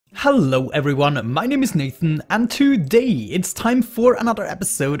Hello everyone, my name is Nathan and today it's time for another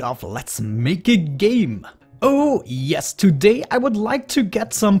episode of Let's Make a Game. Oh yes, today I would like to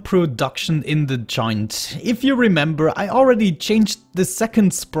get some production in the joint. If you remember, I already changed the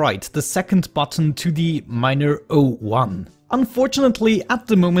second sprite, the second button, to the miner 01. Unfortunately, at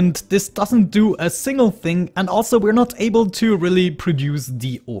the moment this doesn't do a single thing, and also we're not able to really produce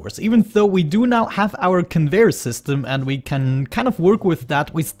the ores. Even though we do now have our conveyor system and we can kind of work with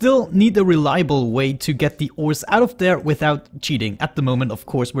that, we still need a reliable way to get the ores out of there without cheating. At the moment, of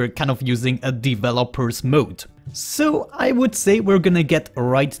course, we're kind of using a developer's mode. So I would say we're gonna get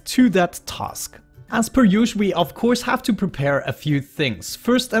right to that task. As per usual, we of course have to prepare a few things.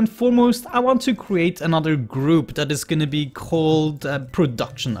 First and foremost, I want to create another group that is gonna be called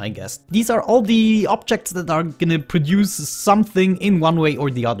production, I guess. These are all the objects that are gonna produce something in one way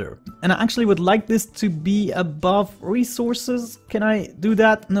or the other. And I actually would like this to be above resources. Can I do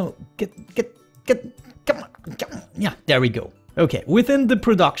that? No, come on, yeah, there we go. Okay, within the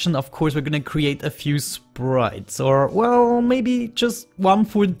production, of course, we're gonna create a few sprites, or, well, maybe just one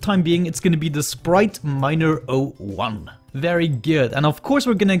for the time being. It's gonna be the sprite miner 01. Very good. And of course,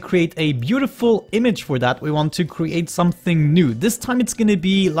 we're gonna create a beautiful image for that. We want to create something new. This time it's gonna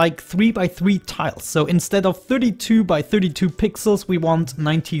be like 3x3 tiles. So instead of 32 by 32 pixels, we want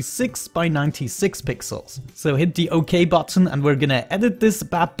 96 by 96 pixels. So hit the OK button and we're gonna edit this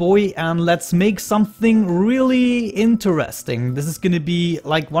bad boy and let's make something really interesting. This is gonna be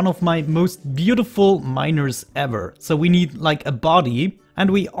like one of my most beautiful miners ever. So we need like a body. And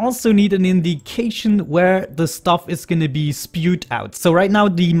we also need an indication where the stuff is gonna be spewed out. So right now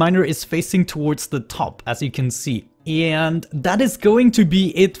the miner is facing towards the top, as you can see. And that is going to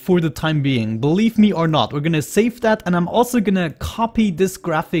be it for the time being. Believe me or not, we're gonna save that, and I'm also gonna copy this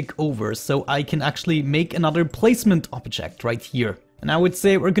graphic over so I can actually make another placement object right here. And I would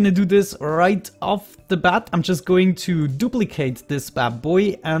say we're gonna do this right off the bat. I'm just going to duplicate this bad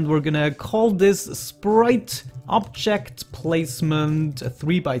boy and we're gonna call this sprite object placement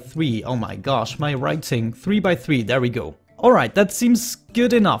 3x3. Oh my gosh, my writing. 3x3, there we go. Alright, that seems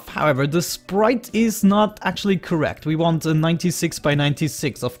good enough. However, the sprite is not actually correct. We want a 96 by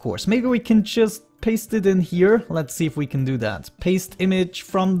 96, of course. Maybe we can just paste it in here. Let's see if we can do that. Paste image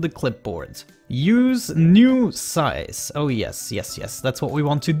from the clipboard. Use new size. Oh yes, that's what we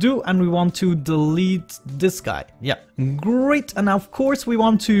want to do, and we want to delete this guy. Yeah, great. And of course we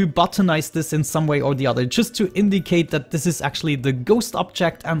want to buttonize this in some way or the other, just to indicate that this is actually the ghost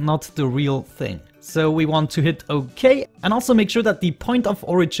object and not the real thing. So we want to hit OK, and also make sure that the point of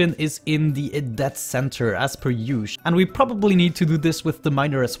origin is in the dead center as per usual. And we probably need to do this with the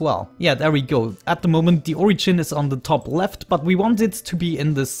miner as well. Yeah, there we go. At the moment the origin is on the top left, but we want it to be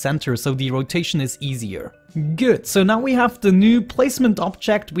in the center so the rotation is easier. Good, so now we have the new placement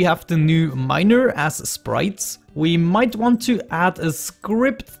object, we have the new miner as sprites. We might want to add a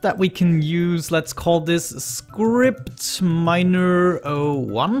script that we can use. Let's call this script miner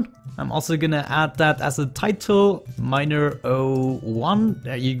 01. I'm also gonna add that as a title, miner 01.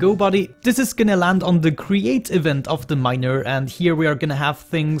 There you go, buddy. This is gonna land on the create event of the miner, and here we are gonna have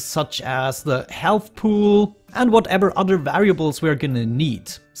things such as the health pool and whatever other variables we're gonna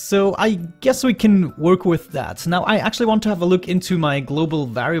need. So I guess we can work with that. Now I actually want to have a look into my global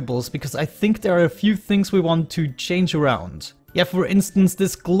variables because I think there are a few things we want to change around. Yeah, for instance,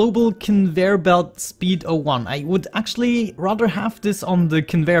 this global conveyor belt speed 01. I would actually rather have this on the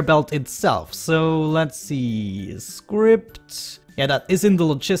conveyor belt itself. So let's see, script. Yeah, that is in the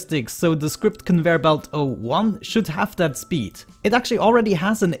logistics, so the script conveyor belt 01 should have that speed. It actually already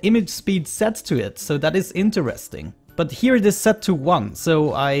has an image speed set to it, so that is interesting. But here it is set to 1,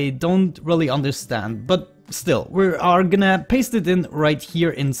 so I don't really understand. But still, we are gonna paste it in right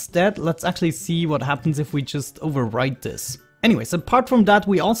here instead. Let's actually see what happens if we just overwrite this. Anyways, apart from that,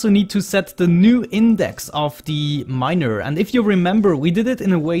 we also need to set the new index of the miner. And if you remember, we did it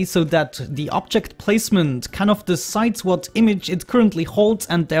in a way so that the object placement kind of decides what image it currently holds,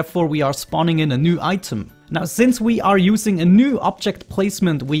 and therefore we are spawning in a new item. Now, since we are using a new object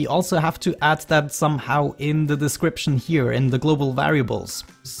placement, we also have to add that somehow in the description here in the global variables.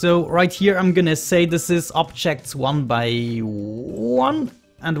 So right here, I'm gonna say this is objects 1 by 1.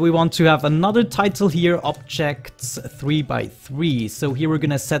 And we want to have another title here, objects 3x3. So here we're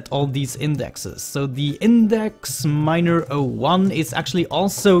gonna set all these indexes. So the index miner 01 is actually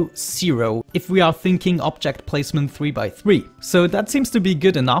also 0 if we are thinking object placement 3x3. So that seems to be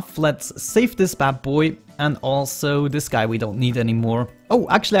good enough. Let's save this bad boy. And also this guy we don't need anymore. Oh,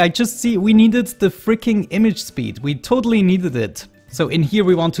 actually I just see we needed the freaking image speed. We totally needed it. So in here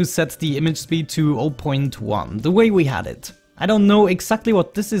we want to set the image speed to 0.1, the way we had it. I don't know exactly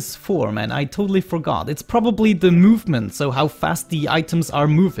what this is for, man. I totally forgot. It's probably the movement, so how fast the items are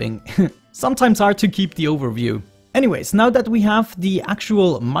moving. Sometimes hard to keep the overview. Anyways, now that we have the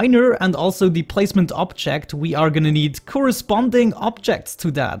actual miner and also the placement object, we are gonna need corresponding objects to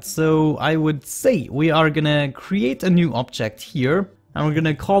that. So I would say we are gonna create a new object here. And we're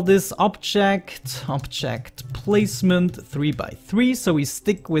gonna call this object placement 3x3. So we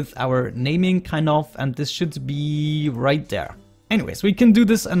stick with our naming kind of, and this should be right there. Anyways, we can do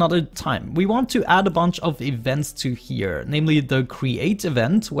this another time. We want to add a bunch of events to here, namely the create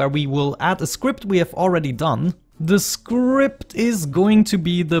event, where we will add a script we have already done. The script is going to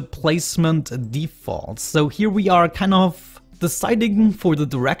be the placement default. So here we are kind of deciding for the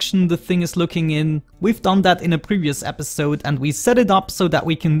direction the thing is looking in. We've done that in a previous episode and we set it up so that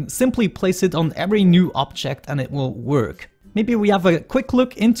we can simply place it on every new object and it will work. Maybe we have a quick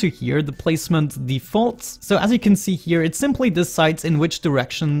look into here, the placement defaults. So as you can see here, it simply decides in which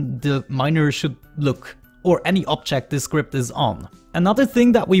direction the miner should look, or any object this script is on. Another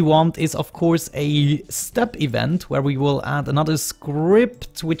thing that we want is of course a step event where we will add another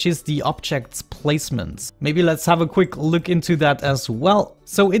script, which is the object's placement. Maybe let's have a quick look into that as well.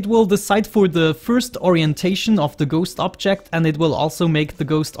 So it will decide for the first orientation of the ghost object, and it will also make the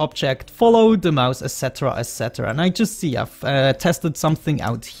ghost object follow the mouse, etc, etc. And I just see I've tested something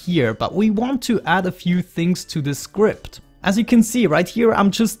out here, but we want to add a few things to the script. As you can see right here, I'm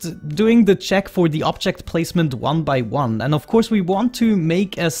just doing the check for the object placement 1 by 1. And of course we want to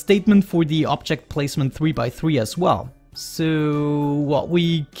make a statement for the object placement 3 by 3 as well. So what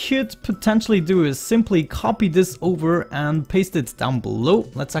we could potentially do is simply copy this over and paste it down below.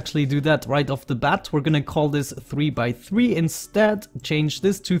 Let's actually do that right off the bat. We're gonna call this 3 by 3 instead, change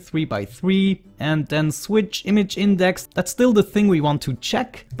this to 3 by 3 and then switch image index. That's still the thing we want to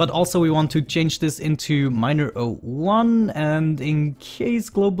check, but also we want to change this into -01, and in case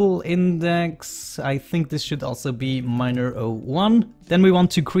global index, I think this should also be -01. Then we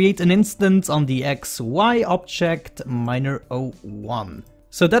want to create an instance on the XY object -01.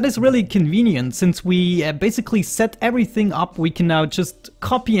 So that is really convenient. Since we basically set everything up, we can now just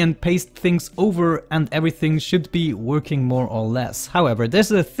copy and paste things over and everything should be working more or less. However,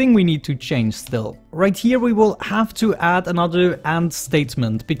 there's a thing we need to change still. Right here we will have to add another AND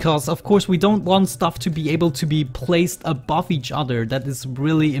statement, because of course we don't want stuff to be able to be placed above each other. That is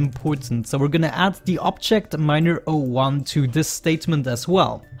really important. So we're gonna add the object -01 to this statement as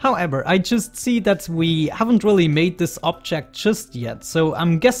well. However, I just see that we haven't really made this object just yet, so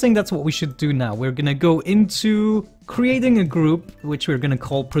I'm guessing that's what we should do now. We're gonna go into creating a group, which we're gonna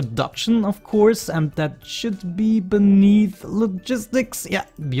call production, of course, and that should be beneath logistics. Yeah,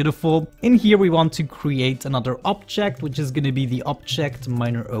 beautiful. In here we want to create another object, which is gonna be the object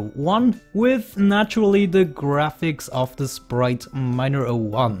 -01 with naturally the graphics of the sprite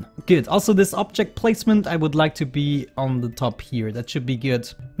 -01. Good. Also this object placement I would like to be on the top here. That should be good.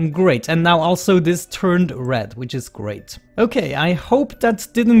 Great. And now also this turned red, which is great. Okay, I hope that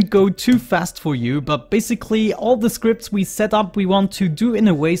didn't go too fast for you, but basically all the scripts we set up we want to do in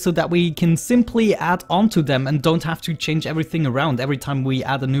a way so that we can simply add onto them and don't have to change everything around every time we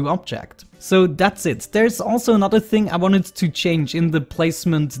add a new object. So that's it. There's also another thing I wanted to change in the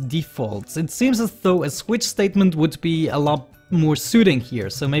placement defaults. It seems as though a switch statement would be a lot more suiting here,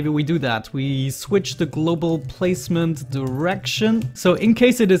 so maybe we do that. We switch the global placement direction. So in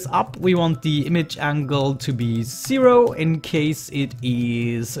case it is up, we want the image angle to be 0. In case it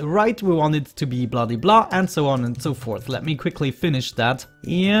is right, we want it to be blah blah blah, and so on and so forth. Let me quickly finish that.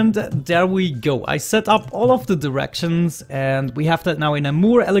 And there we go. I set up all of the directions and we have that now in a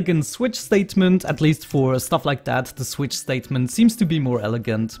more elegant switch statement. At least for stuff like that, the switch statement seems to be more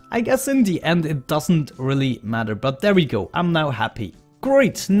elegant. I guess in the end it doesn't really matter, but there we go. I'm now happy.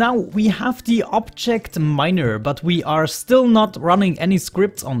 Great, now we have the object miner, but we are still not running any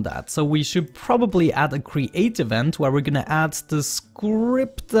scripts on that. So we should probably add a create event where we're gonna add the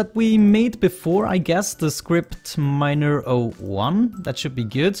script that we made before, I guess, the script -01. That should be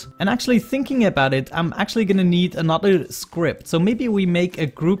good. And actually thinking about it, I'm actually gonna need another script. So maybe we make a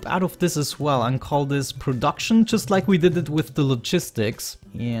group out of this as well and call this production, just like we did it with the logistics.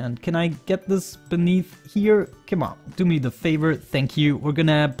 And can I get this beneath here? Come on, do me the favor, thank you. We're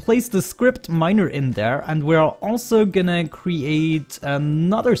gonna place the script miner in there, and we're also gonna create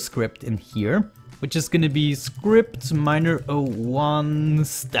another script in here, which is gonna be script -01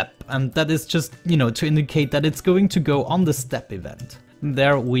 step. And that is just, you know, to indicate that it's going to go on the step event.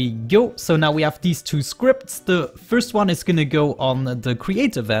 There we go. So now we have these two scripts. The first one is gonna go on the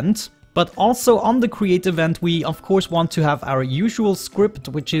create event. But also on the create event, we of course want to have our usual script,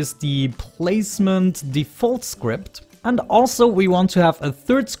 which is the placement default script. And also we want to have a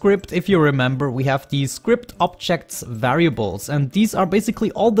third script. If you remember, we have the script objects variables, and these are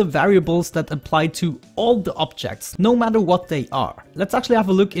basically all the variables that apply to all the objects, no matter what they are. Let's actually have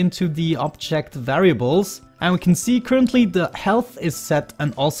a look into the object variables. And we can see currently the health is set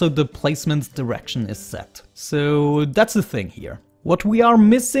and also the placement direction is set. So that's the thing here. What we are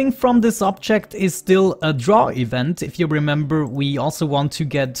missing from this object is still a draw event. If you remember, we also want to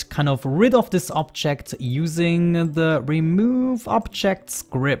get kind of rid of this object using the remove object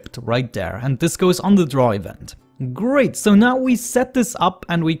script right there. And this goes on the draw event. Great, so now we set this up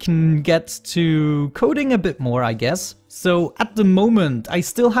and we can get to coding a bit more, I guess. So at the moment, I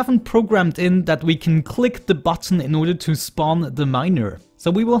still haven't programmed in that we can click the button in order to spawn the miner. So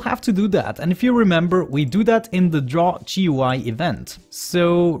we will have to do that. And if you remember, we do that in the draw GUI event.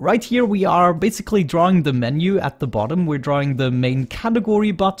 So right here, we are basically drawing the menu at the bottom. We're drawing the main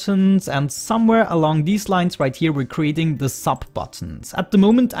category buttons, and somewhere along these lines right here, we're creating the sub buttons. At the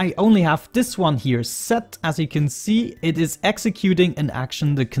moment, I only have this one here set. As you can see, it is executing an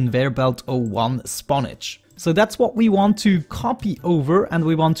action, the conveyor belt 01 spawnage. So that's what we want to copy over, and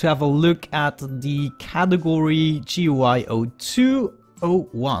we want to have a look at the category GUI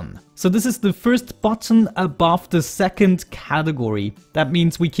 0201. So this is the first button above the second category. That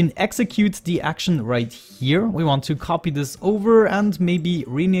means we can execute the action right here. We want to copy this over and maybe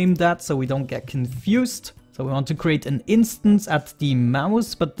rename that so we don't get confused. So we want to create an instance at the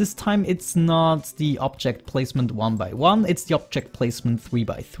mouse, but this time it's not the object placement 1 by 1, it's the object placement 3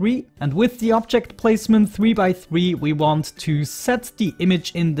 by 3. And with the object placement 3 by 3, we want to set the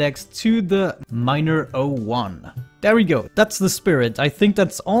image index to the miner 01. There we go, that's the spirit. I think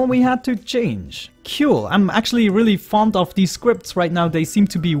that's all we had to change. Cool, I'm actually really fond of these scripts right now. They seem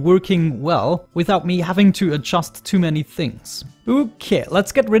to be working well without me having to adjust too many things. Okay,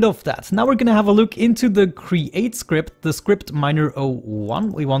 let's get rid of that. Now we're gonna have a look into the create script, the script miner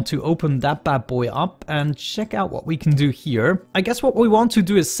 01. We want to open that bad boy up and check out what we can do here. I guess what we want to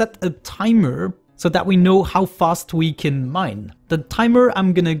do is set a timer so that we know how fast we can mine. The timer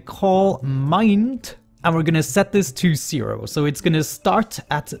I'm gonna call mined. And we're gonna set this to 0, so it's gonna start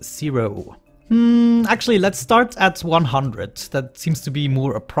at 0. Actually, let's start at 100. That seems to be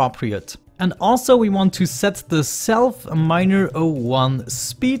more appropriate. And also we want to set the self miner 01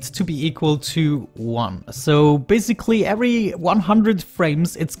 speed to be equal to 1. So basically every 100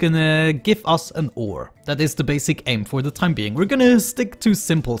 frames it's gonna give us an ore. That is the basic aim for the time being. We're gonna stick to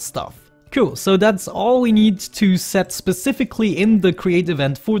simple stuff. Cool, so that's all we need to set specifically in the create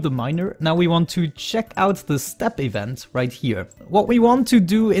event for the miner. Now we want to check out the step event right here. What we want to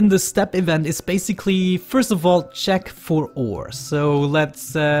do in the step event is basically, first of all, check for ores. So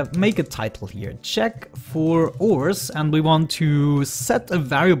let's make a title here, check for ores, and we want to set a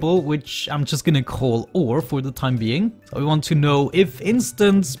variable which I'm just gonna call ore for the time being. So we want to know if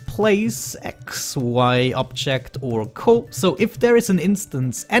instance place XY object or coal. So if there is an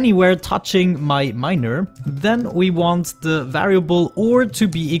instance anywhere touching my miner, then we want the variable ore to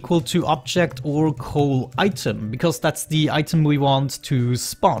be equal to object or coal item, because that's the item we want to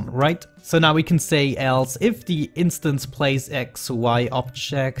spawn, right? So now we can say else if the instance place XY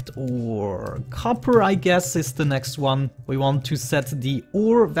object or copper, I guess, is the next one. We want to set the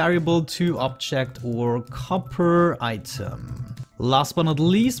ore variable to object or copper item. Last but not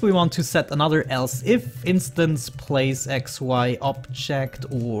least, we want to set another else if instance place XY object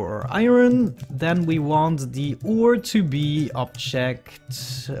or iron. Then we want the ore to be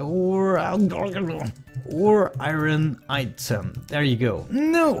object or iron item. There you go.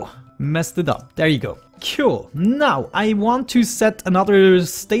 No! Messed it up. There you go. Cool. Now I want to set another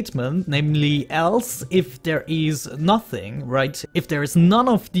statement, namely else if there is nothing, right? If there is none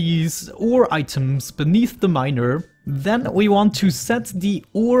of these ore items beneath the miner, then we want to set the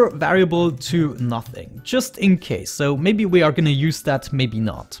ore variable to nothing, just in case. So maybe we are gonna use that, maybe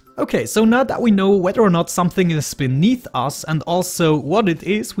not. Okay, so now that we know whether or not something is beneath us and also what it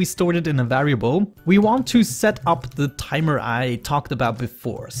is, we stored it in a variable. We want to set up the timer I talked about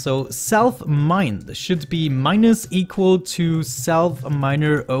before. So self mined should be minus equal to self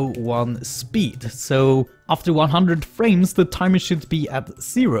miner 01 speed. So after 100 frames, the timer should be at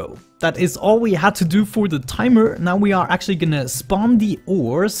 0. That is all we had to do for the timer. Now we are actually gonna spawn the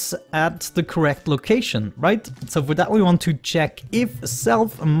ores at the correct location, right? So for that we want to check if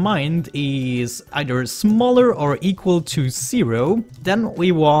self-mined is either smaller or equal to 0, then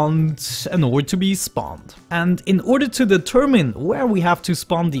we want an ore to be spawned. And in order to determine where we have to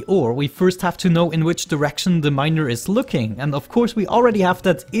spawn the ore, we first have to know in which direction the miner is looking. And of course we already have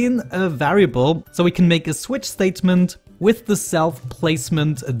that in a variable, so we can make a switch statement with the self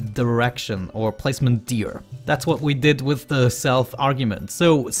placement direction or placement dir. That's what we did with the self argument.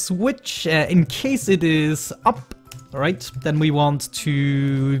 So switch in case it is up. Alright, then we want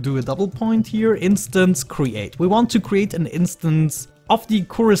to do a double point here, instance create. We want to create an instance of the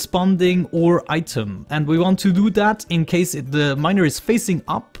corresponding OR item, and we want to do that in case the miner is facing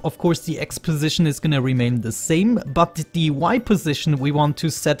up. Of course the X position is going to remain the same, but the Y position we want to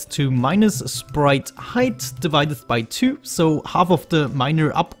set to minus sprite height divided by 2, so half of the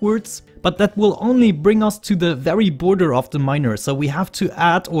miner upwards. But that will only bring us to the very border of the miner, so we have to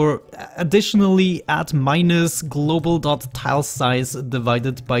add or additionally add minus global.tilesize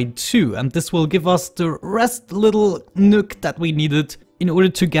divided by 2, and this will give us the rest little nook that we needed in order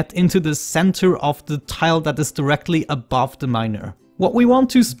to get into the center of the tile that is directly above the miner. What we want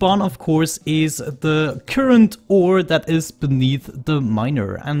to spawn, of course, is the current ore that is beneath the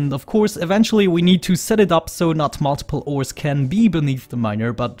miner. And of course, eventually we need to set it up so not multiple ores can be beneath the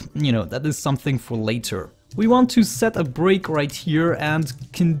miner, but you know, that is something for later. We want to set a break right here and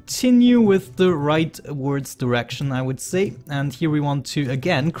continue with the rightwards direction, I would say. And here we want to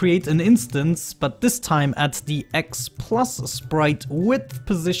again create an instance, but this time at the X plus sprite width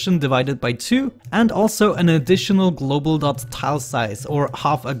position divided by 2, and also an additional global.tilesize or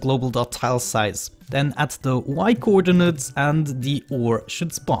half a global.tilesize. Then at the Y coordinates and the ore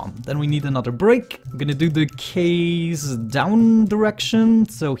should spawn. Then we need another break. I'm gonna do the case down direction.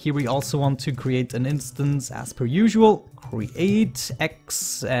 So here we also want to create an instance as per usual. Create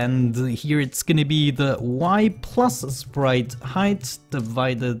X, and here it's gonna be the Y plus sprite height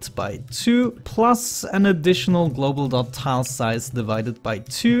divided by 2 plus an additional global.tilesize divided by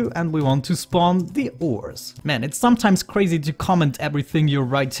 2, and we want to spawn the ores. Man, it's sometimes crazy to comment everything you're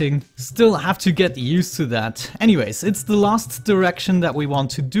writing. Still have to get used to that. Anyways, it's the last direction that we want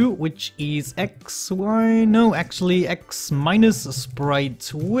to do, which is X, Y, no, actually X minus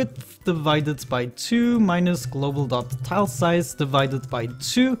sprite width divided by 2 minus global.tilesize divided by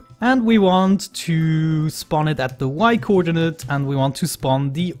 2, and we want to spawn it at the Y coordinate, and we want to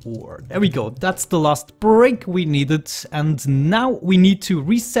spawn the ore. There we go, that's the last break we needed, and now we need to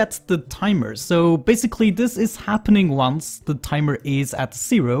reset the timer. So basically this is happening once the timer is at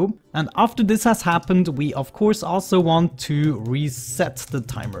 0, and after this has happened we of course also want to reset the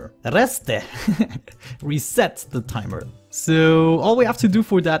timer. Reste! Reset the timer. So all we have to do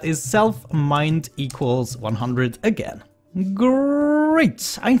for that is self mind equals 100 again.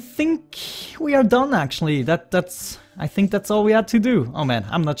 Great! I think we are done actually. I think that's all we had to do. Oh man,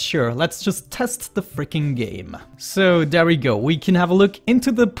 I'm not sure. Let's just test the freaking game. So there we go. We can have a look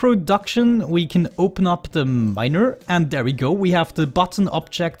into the production. We can open up the miner, and there we go. We have the button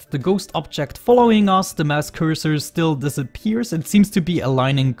object, the ghost object following us. The mouse cursor still disappears. It seems to be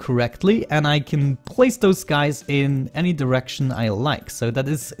aligning correctly, and I can place those guys in any direction I like. So that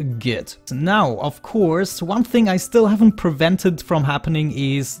is good. Now, of course, one thing I still haven't prevented from happening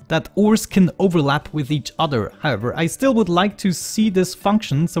is that ores can overlap with each other. However, I still would like to see this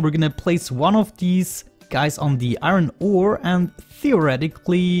function, so we're gonna place one of these guys on the iron ore, and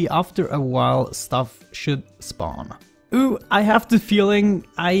theoretically after a while stuff should spawn. Ooh, I have the feeling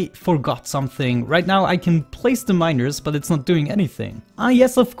I forgot something. Right now I can place the miners, but it's not doing anything. Ah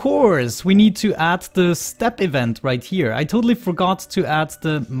yes, of course, we need to add the step event right here. I totally forgot to add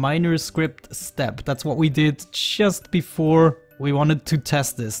the miner script step. That's what we did just before we wanted to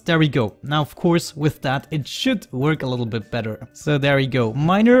test this. There we go. Now, of course, with that, it should work a little bit better. So there we go.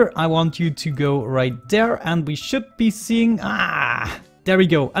 Miner, I want you to go right there, and we should be seeing... there we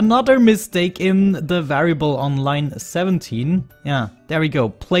go. Another mistake in the variable on line 17. Yeah, there we go.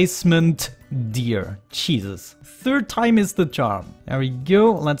 Placement deer. Jesus. Third time is the charm. There we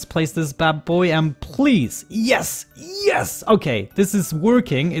go. Let's place this bad boy, and please. Yes. Yes. Okay. This is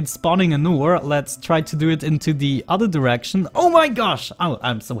working. It's spawning an ore. Let's try to do it into the other direction. Oh my gosh. Oh,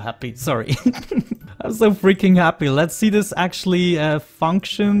 I'm so happy. Sorry. I'm so freaking happy. Let's see this actually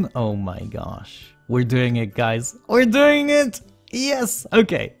function. Oh my gosh. We're doing it, guys. We're doing it. Yes!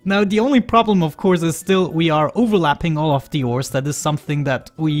 Okay, now the only problem of course is still we are overlapping all of the ores. That is something that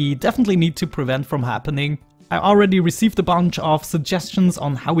we definitely need to prevent from happening. I already received a bunch of suggestions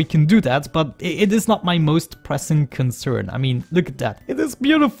on how we can do that, but it is not my most pressing concern. I mean, look at that. It is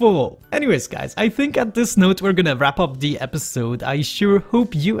beautiful! Anyways guys, I think at this note we're gonna wrap up the episode. I sure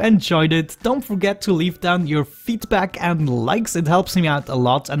hope you enjoyed it. Don't forget to leave down your feedback and likes, it helps me out a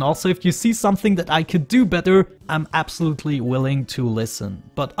lot. And also if you see something that I could do better, I'm absolutely willing to listen.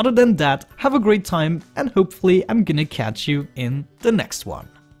 But other than that, have a great time, and hopefully I'm gonna catch you in the next one.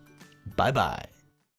 Bye bye.